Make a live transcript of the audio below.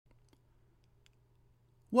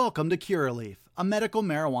Welcome to Curaleaf, a medical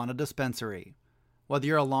marijuana dispensary. Whether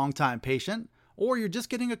you're a longtime patient or you're just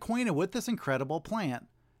getting acquainted with this incredible plant,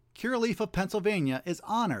 Curaleaf of Pennsylvania is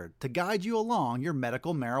honored to guide you along your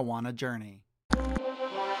medical marijuana journey.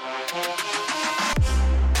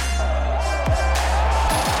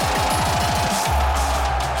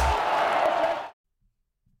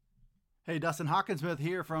 Hey, Dustin Hawkinsmith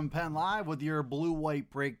here from Penn Live with your Blue-White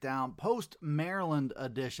Breakdown post-Maryland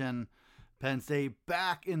edition. Penn State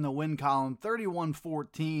back in the win column,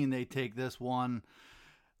 31-14. They take this one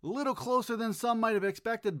a little closer than some might have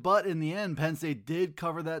expected, but in the end, Penn State did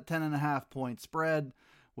cover that 10.5-point spread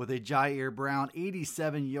with a Jair Brown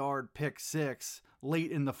 87-yard pick six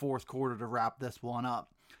late in the fourth quarter to wrap this one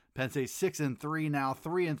up. Penn State 6-3 now,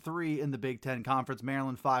 3-3 in the Big Ten Conference.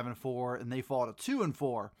 Maryland 5-4, and they fall to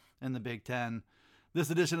 2-4 in the Big Ten. This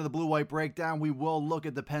edition of the Blue-White Breakdown, we will look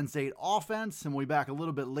at the Penn State offense, and we'll be back a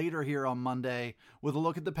little bit later here on Monday with a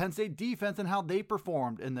look at the Penn State defense and how they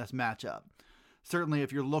performed in this matchup. Certainly,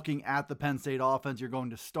 if you're looking at the Penn State offense, you're going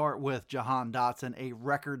to start with Jahan Dotson, a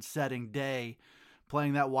record-setting day,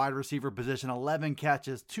 playing that wide receiver position, 11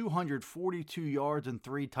 catches, 242 yards, and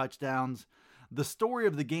 3 touchdowns. The story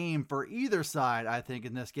of the game for either side, I think,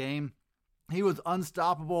 in this game, he was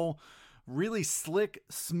unstoppable. Really slick,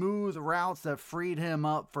 smooth routes that freed him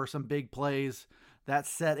up for some big plays. That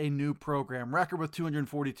set a new program record with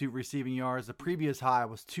 242 receiving yards. The previous high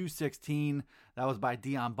was 216. That was by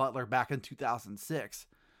Deion Butler back in 2006.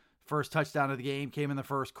 First touchdown of the game came in the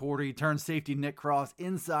first quarter. He turned safety Nick Cross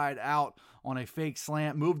inside out on a fake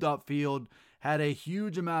slant, moved upfield, had a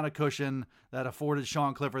huge amount of cushion that afforded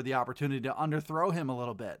Sean Clifford the opportunity to underthrow him a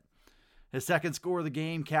little bit. His second score of the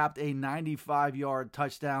game capped a 95-yard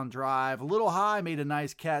touchdown drive. A little high, made a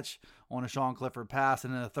nice catch on a Sean Clifford pass,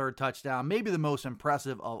 and then a third touchdown, maybe the most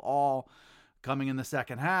impressive of all, coming in the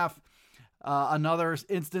second half. Another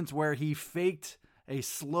instance where he faked a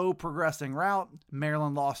slow progressing route.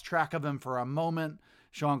 Maryland lost track of him for a moment.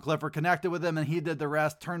 Sean Clifford connected with him, and he did the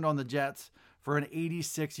rest, turned on the Jets for an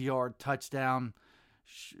 86-yard touchdown.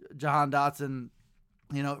 Jahan Dotson,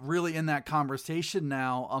 really in that conversation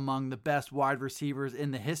now among the best wide receivers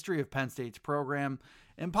in the history of Penn State's program.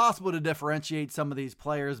 Impossible to differentiate some of these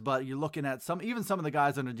players, but you're looking at some of the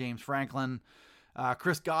guys under James Franklin,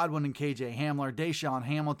 Chris Godwin and KJ Hamler, Deshaun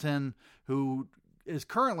Hamilton, who is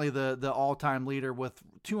currently the all-time leader with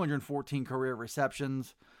 214 career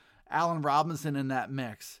receptions. Allen Robinson in that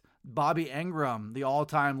mix. Bobby Engram, the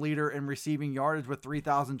all-time leader in receiving yardage with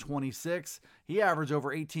 3,026. He averaged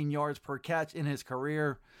over 18 yards per catch in his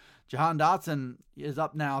career. Jahan Dotson is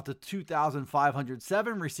up now to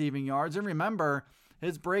 2,507 receiving yards. And remember,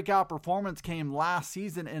 his breakout performance came last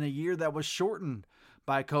season in a year that was shortened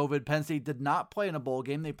by COVID. Penn State did not play in a bowl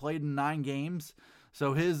game. They played in 9 games.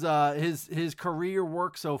 So his career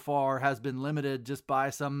work so far has been limited just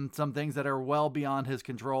by some things that are well beyond his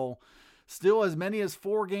control. Still as many as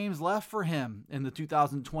 4 games left for him in the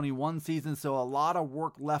 2021 season, so a lot of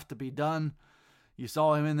work left to be done. You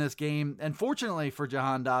saw him in this game, and fortunately for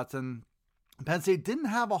Jahan Dotson, Penn State didn't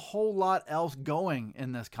have a whole lot else going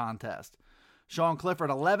in this contest. Sean Clifford,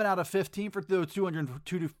 11 out of 15 for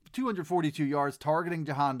 242 yards, targeting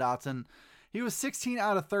Jahan Dotson. He was 16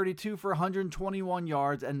 out of 32 for 121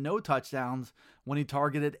 yards and no touchdowns when he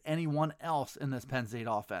targeted anyone else in this Penn State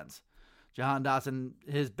offense. Jahan Dotson,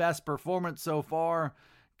 his best performance so far,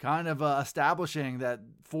 kind of establishing that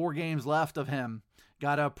 4 games left of him.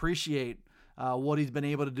 Got to appreciate what he's been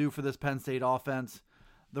able to do for this Penn State offense.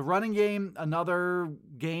 The running game, another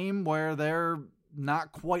game where they're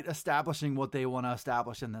not quite establishing what they want to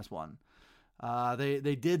establish in this one.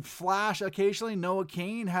 They did flash occasionally. Noah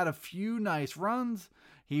Cain had a few nice runs.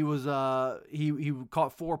 He was he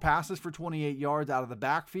caught 4 passes for 28 yards out of the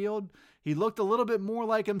backfield. He looked a little bit more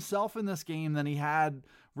like himself in this game than he had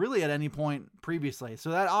really at any point previously.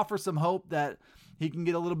 So that offers some hope that he can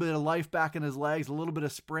get a little bit of life back in his legs, a little bit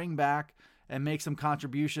of spring back, and make some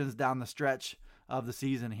contributions down the stretch of the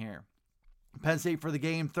season here. Penn State for the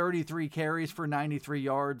game, 33 carries for 93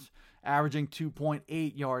 yards, averaging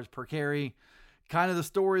 2.8 yards per carry. Kind of the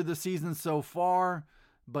story of the season so far,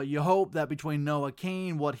 but you hope that between Noah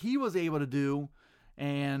Cain, what he was able to do,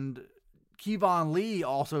 and Kevon Lee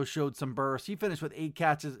also showed some bursts. He finished with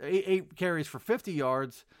 8 carries for 50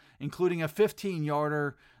 yards, including a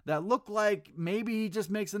 15-yarder that looked like maybe he just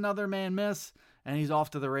makes another man miss, and he's off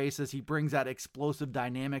to the races. He brings that explosive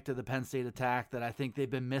dynamic to the Penn State attack that I think they've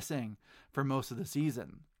been missing for most of the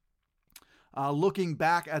season. Looking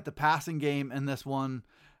back at the passing game in this one,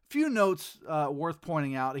 few notes worth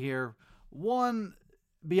pointing out here. One,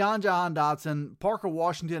 beyond Jahan Dotson, Parker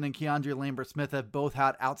Washington and Keandre Lambert-Smith have both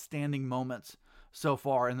had outstanding moments so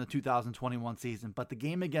far in the 2021 season. But the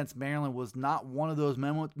game against Maryland was not one of those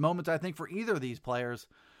moments, I think, for either of these players.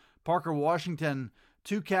 Parker Washington,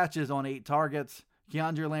 2 catches on 8 targets.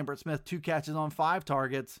 Keandre Lambert-Smith, 2 catches on 5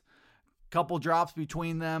 targets. Couple drops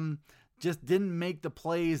between them. Just didn't make the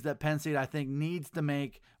plays that Penn State, I think, needs to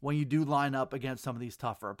make when you do line up against some of these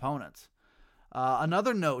tougher opponents.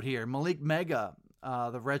 Another note here, Malik Mega,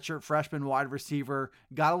 the redshirt freshman wide receiver,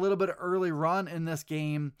 got a little bit of early run in this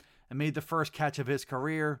game and made the first catch of his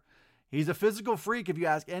career. He's a physical freak if you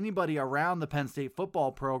ask anybody around the Penn State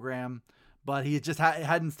football program, but he just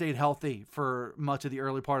hadn't stayed healthy for much of the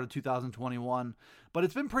early part of 2021. But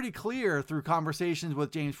it's been pretty clear through conversations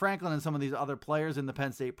with James Franklin and some of these other players in the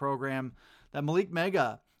Penn State program that Malik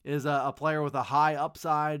Mega is a player with a high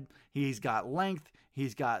upside. He's got length,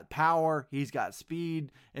 he's got power, he's got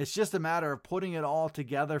speed. It's just a matter of putting it all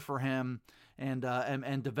together for him and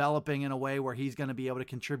developing in a way where he's going to be able to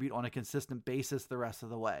contribute on a consistent basis the rest of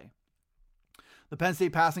the way. The Penn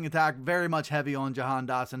State passing attack very much heavy on Jahan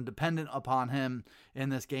Dotson, dependent upon him in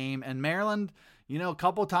this game. And Maryland, a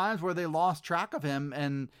couple times where they lost track of him,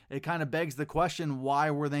 and it kind of begs the question,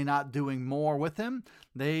 why were they not doing more with him?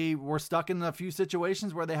 They were stuck in a few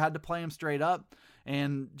situations where they had to play him straight up.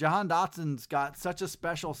 And Jahan Dotson's got such a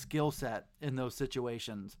special skill set in those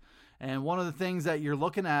situations. And one of the things that you're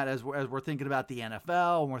looking at as we're thinking about the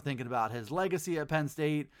NFL and we're thinking about his legacy at Penn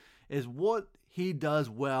State is what he does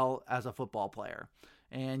well as a football player.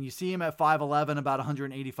 And you see him at 5'11", about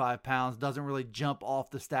 185 pounds, doesn't really jump off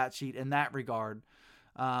the stat sheet in that regard.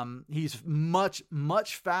 He's much,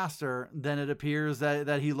 much faster than it appears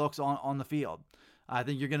that he looks on the field. I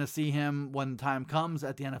think you're going to see him when time comes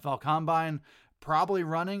at the NFL Combine, probably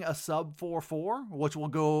running a sub 4.4, which will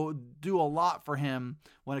go do a lot for him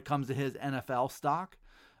when it comes to his NFL stock.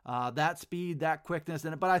 That speed, that quickness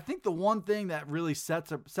in it. But I think the one thing that really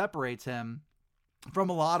separates him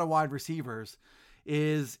from a lot of wide receivers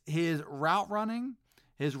is his route running,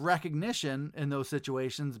 his recognition in those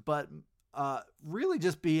situations, but really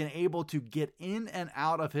just being able to get in and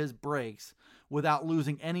out of his breaks without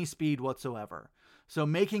losing any speed whatsoever. So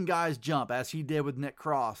making guys jump, as he did with Nick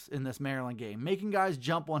Cross in this Maryland game, making guys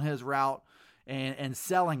jump on his route and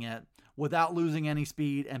selling it without losing any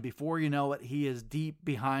speed. And before you know it, he is deep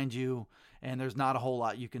behind you, and there's not a whole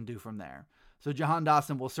lot you can do from there. So Jahan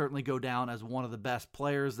Dotson will certainly go down as one of the best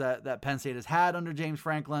players that Penn State has had under James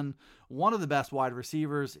Franklin, one of the best wide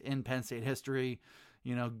receivers in Penn State history,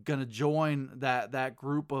 going to join that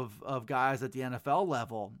group of guys at the NFL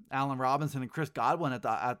level. Allen Robinson and Chris Godwin at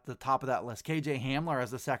the top of that list. KJ Hamler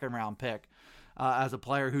as a second-round pick, as a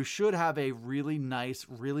player who should have a really nice,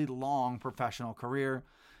 really long professional career.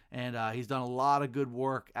 And he's done a lot of good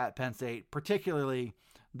work at Penn State, particularly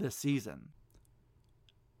this season.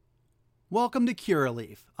 Welcome to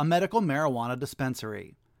Curaleaf, a medical marijuana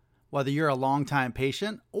dispensary. Whether you're a longtime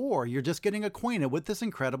patient or you're just getting acquainted with this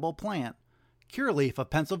incredible plant, Curaleaf of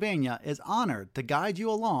Pennsylvania is honored to guide you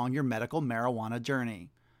along your medical marijuana journey.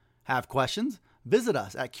 Have questions? Visit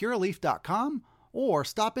us at curaleaf.com or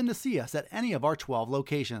stop in to see us at any of our 12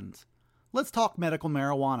 locations. Let's talk medical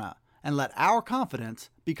marijuana and let our confidence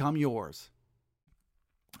become yours.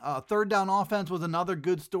 Third down offense was another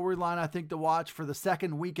good storyline, I think, to watch for the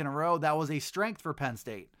second week in a row. That was a strength for Penn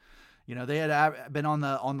State. They had been on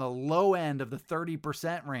the low end of the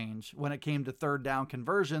 30% range when it came to third down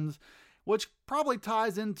conversions, which probably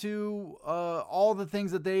ties into all the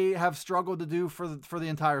things that they have struggled to do for the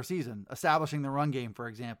entire season, establishing the run game, for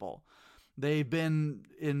example. They've been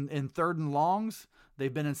in third and longs.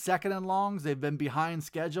 They've been in second and longs. They've been behind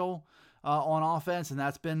schedule on offense, and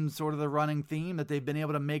that's been sort of the running theme that they've been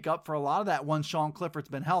able to make up for a lot of that once Sean Clifford's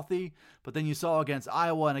been healthy. But then you saw against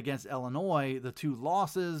Iowa and against Illinois, the 2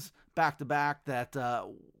 losses back-to-back that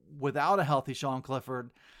without a healthy Sean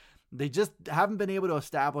Clifford, they just haven't been able to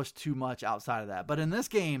establish too much outside of that. But in this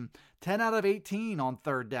game, 10 out of 18 on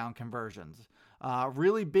third down conversions.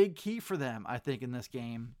 Really big key for them, I think, in this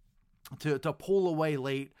game to pull away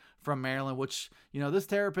late from Maryland, which, this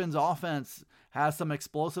Terrapins offense has some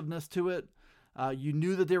explosiveness to it. You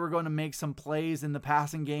knew that they were going to make some plays in the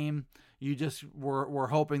passing game. You just were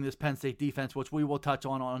hoping this Penn State defense, which we will touch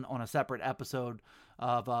on a separate episode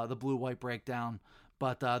of the Blue-White Breakdown.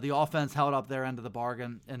 But the offense held up their end of the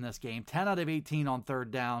bargain in this game. 10 out of 18 on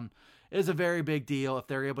third down is a very big deal if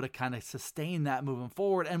they're able to kind of sustain that moving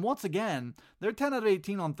forward. And once again, they're 10 out of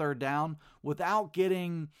 18 on third down without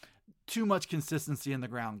getting too much consistency in the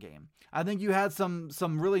ground game. I think you had some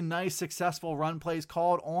really nice, successful run plays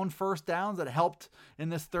called on first downs that helped in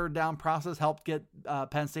this third down process, helped get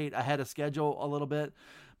Penn State ahead of schedule a little bit.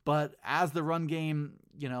 But as the run game,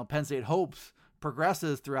 Penn State hopes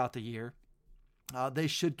progresses throughout the year, they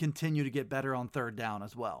should continue to get better on third down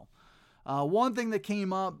as well. One thing that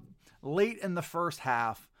came up late in the first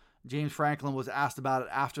half, James Franklin was asked about it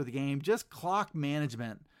after the game, just clock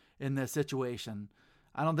management in this situation.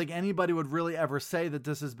 I don't think anybody would really ever say that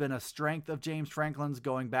this has been a strength of James Franklin's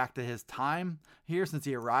going back to his time here since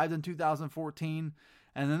he arrived in 2014.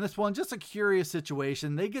 And then this one, just a curious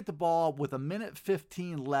situation. They get the ball with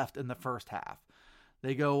 1:15 left in the first half.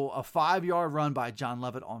 They go a 5-yard run by John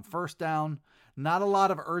Levitt on first down. Not a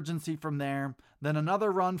lot of urgency from there. Then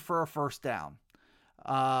another run for a first down.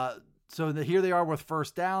 Here they are with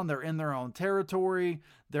first down. They're in their own territory.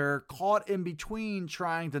 They're caught in between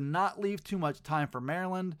trying to not leave too much time for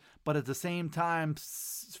Maryland, but at the same time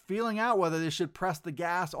feeling out whether they should press the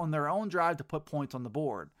gas on their own drive to put points on the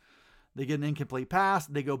board. They get an incomplete pass.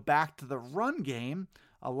 They go back to the run game,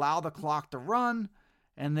 allow the clock to run,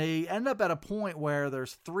 and they end up at a point where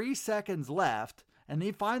there's 3 seconds left, and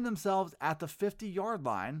they find themselves at the 50-yard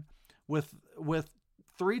line with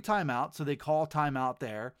 3 timeouts, so they call timeout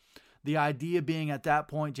there. The idea being at that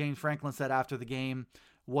point, James Franklin said after the game,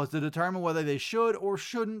 was to determine whether they should or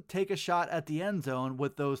shouldn't take a shot at the end zone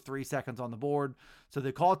with those 3 seconds on the board. So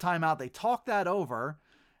they call timeout, they talk that over,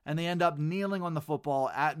 and they end up kneeling on the football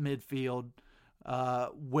at midfield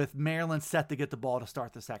with Maryland set to get the ball to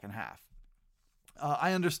start the second half.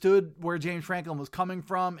 I understood where James Franklin was coming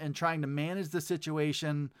from and trying to manage the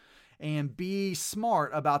situation and be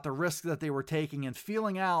smart about the risk that they were taking and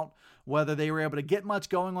feeling out whether they were able to get much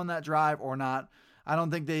going on that drive or not. I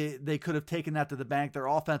don't think they could have taken that to the bank. Their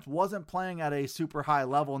offense wasn't playing at a super high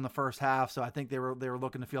level in the first half, so I think they were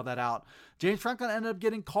looking to feel that out. James Franklin ended up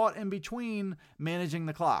getting caught in between managing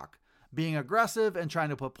the clock, being aggressive and trying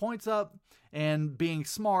to put points up, and being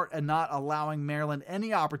smart and not allowing Maryland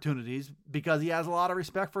any opportunities because he has a lot of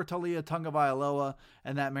respect for Taulia Tagovailoa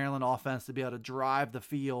and that Maryland offense to be able to drive the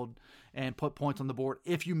field and put points on the board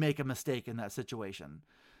if you make a mistake in that situation.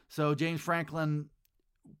 So James Franklin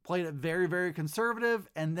played it very, very conservative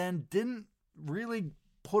and then didn't really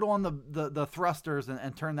put on the thrusters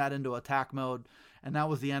and turn that into attack mode. And that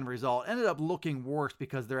was the end result. Ended up looking worse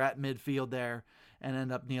because they're at midfield there and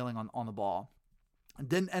end up kneeling on the ball.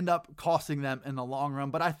 Didn't end up costing them in the long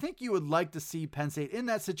run. But I think you would like to see Penn State in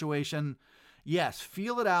that situation. Yes,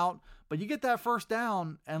 feel it out, but you get that first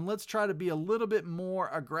down and let's try to be a little bit more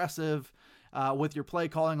aggressive with your play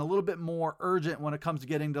calling, a little bit more urgent when it comes to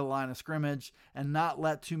getting to the line of scrimmage and not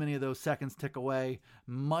let too many of those seconds tick away.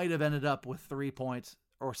 Might have ended up with 3 points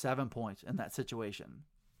or 7 points in that situation.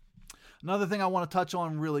 Another thing I want to touch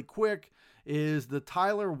on really quick is the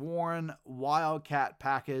Tyler Warren Wildcat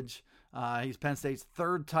package. He's Penn State's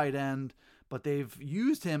third tight end, but they've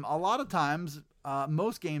used him a lot of times,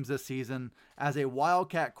 most games this season, as a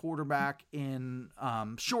Wildcat quarterback in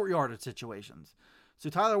short yardage situations. So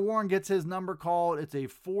Tyler Warren gets his number called. It's a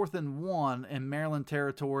 4th and 1 in Maryland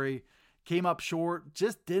territory. Came up short,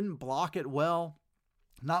 just didn't block it well.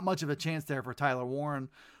 Not much of a chance there for Tyler Warren,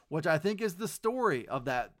 which I think is the story of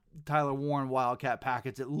that Tyler Warren Wildcat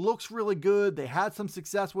package. It looks really good. They had some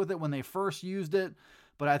success with it when they first used it,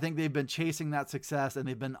 but I think they've been chasing that success and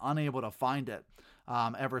they've been unable to find it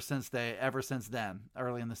ever since then,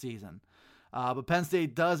 early in the season. But Penn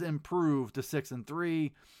State does improve to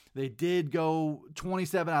 6-3. They did go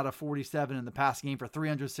 27 out of 47 in the pass game for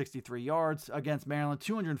 363 yards against Maryland.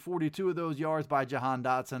 242 of those yards by Jahan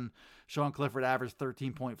Dotson. Sean Clifford averaged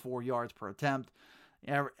 13.4 yards per attempt.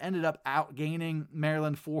 Ended up outgaining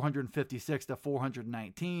Maryland 456 to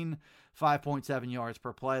 419, 5.7 yards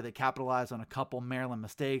per play. They capitalized on a couple Maryland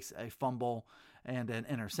mistakes, a fumble and an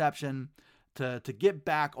interception to get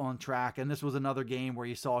back on track. And this was another game where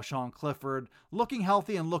you saw Sean Clifford looking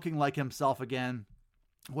healthy and looking like himself again,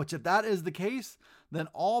 which if that is the case, then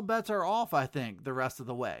all bets are off, I think, the rest of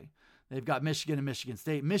the way. They've got Michigan and Michigan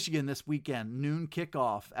State. Michigan this weekend, noon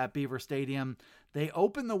kickoff at Beaver Stadium. They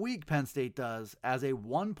open the week, Penn State does, as a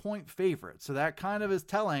 1-point favorite. So that kind of is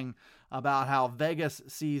telling about how Vegas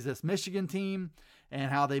sees this Michigan team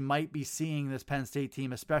and how they might be seeing this Penn State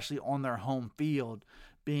team, especially on their home field,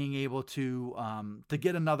 being able to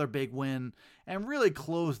get another big win and really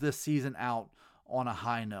close this season out on a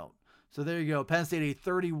high note. So there you go. Penn State, a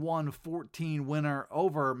 31-14 winner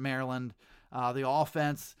over Maryland. The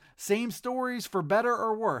offense, same stories for better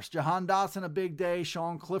or worse. Jahan Dotson, a big day.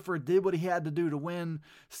 Sean Clifford did what he had to do to win.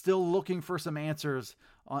 Still looking for some answers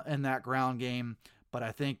in that ground game. But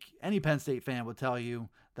I think any Penn State fan would tell you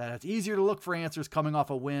that it's easier to look for answers coming off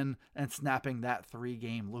a win and snapping that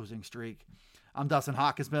 3-game losing streak. I'm Dustin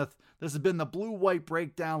Hawkinsmith. This has been the Blue-White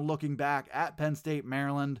Breakdown looking back at Penn State,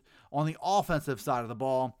 Maryland on the offensive side of the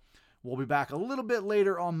ball. We'll be back a little bit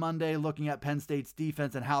later on Monday looking at Penn State's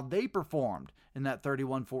defense and how they performed in that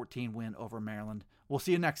 31-14 win over Maryland. We'll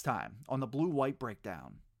see you next time on the Blue White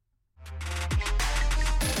Breakdown.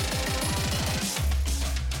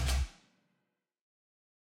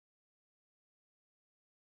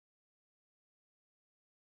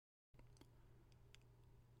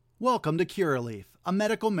 Welcome to Curaleaf, a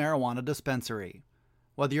medical marijuana dispensary.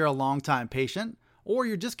 Whether you're a longtime patient or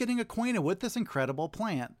you're just getting acquainted with this incredible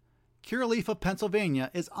plant, Curaleaf of Pennsylvania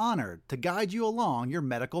is honored to guide you along your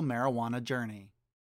medical marijuana journey.